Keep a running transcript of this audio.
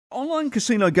Online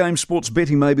casino games, sports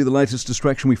betting may be the latest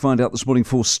distraction we find out this morning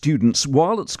for students.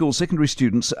 While at school, secondary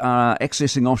students are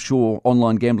accessing offshore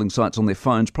online gambling sites on their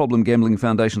phones. Problem Gambling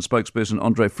Foundation spokesperson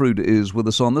Andree Froude is with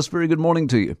us on this. Very good morning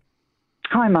to you.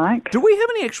 Hi, Mike. Do we have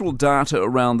any actual data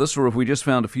around this, or have we just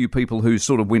found a few people who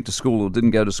sort of went to school or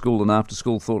didn't go to school and after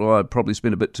school thought, I'd probably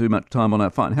spend a bit too much time on our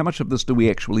phone? How much of this do we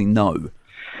actually know?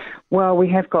 Well, we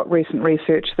have got recent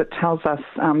research that tells us,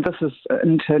 this is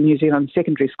into New Zealand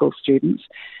secondary school students,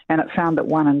 and it found that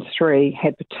 1 in 3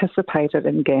 had participated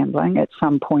in gambling at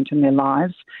some point in their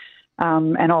lives.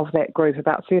 And of that group,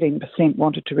 about 13%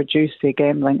 wanted to reduce their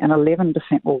gambling and 11%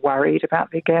 were worried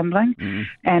about their gambling.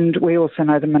 And we also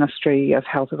know the Ministry of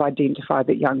Health have identified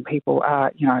that young people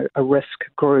are, a risk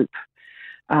group.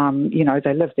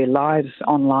 They live their lives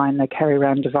online, they carry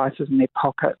around devices in their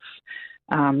pockets.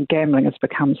 Gambling has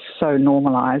become so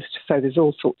normalised, so there's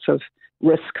all sorts of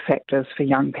risk factors for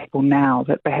young people now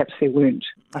that perhaps there weren't.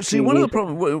 One of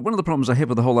the problems I have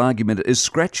with the whole argument is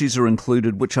scratches are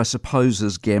included, which I suppose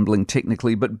is gambling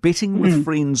technically, but betting with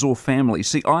friends or family.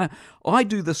 See, I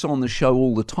do this on the show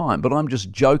all the time, but I'm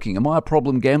just joking. Am I a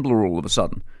problem gambler all of a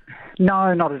sudden?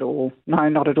 No, not at all. No,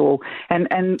 not at all. And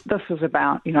this is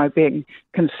about, being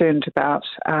concerned about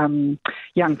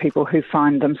young people who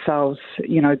find themselves,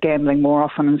 gambling more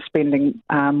often and spending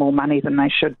more money than they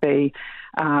should be,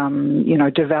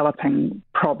 developing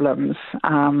problems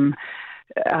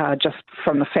just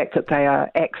from the fact that they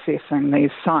are accessing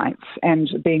these sites and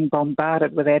being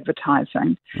bombarded with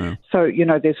advertising. Yeah. So,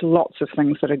 there's lots of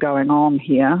things that are going on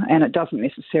here, and it doesn't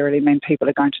necessarily mean people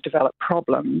are going to develop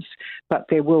problems, but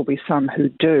there will be some who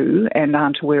do and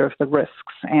aren't aware of the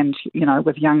risks. And,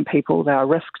 with young people, they are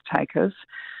risk takers.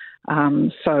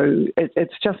 So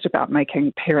it's just about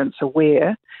making parents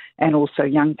aware and also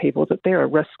young people that there are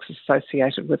risks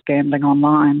associated with gambling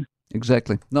online.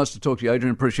 Exactly. Nice to talk to you,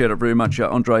 Adrian. Appreciate it very much.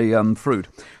 Andree Froude,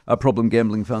 Problem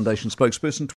Gambling Foundation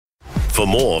spokesperson. For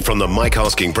more from the Mike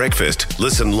Hosking Breakfast,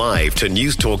 listen live to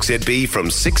News Talk ZB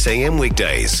from 6 a.m.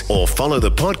 weekdays or follow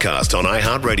the podcast on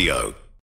iHeartRadio.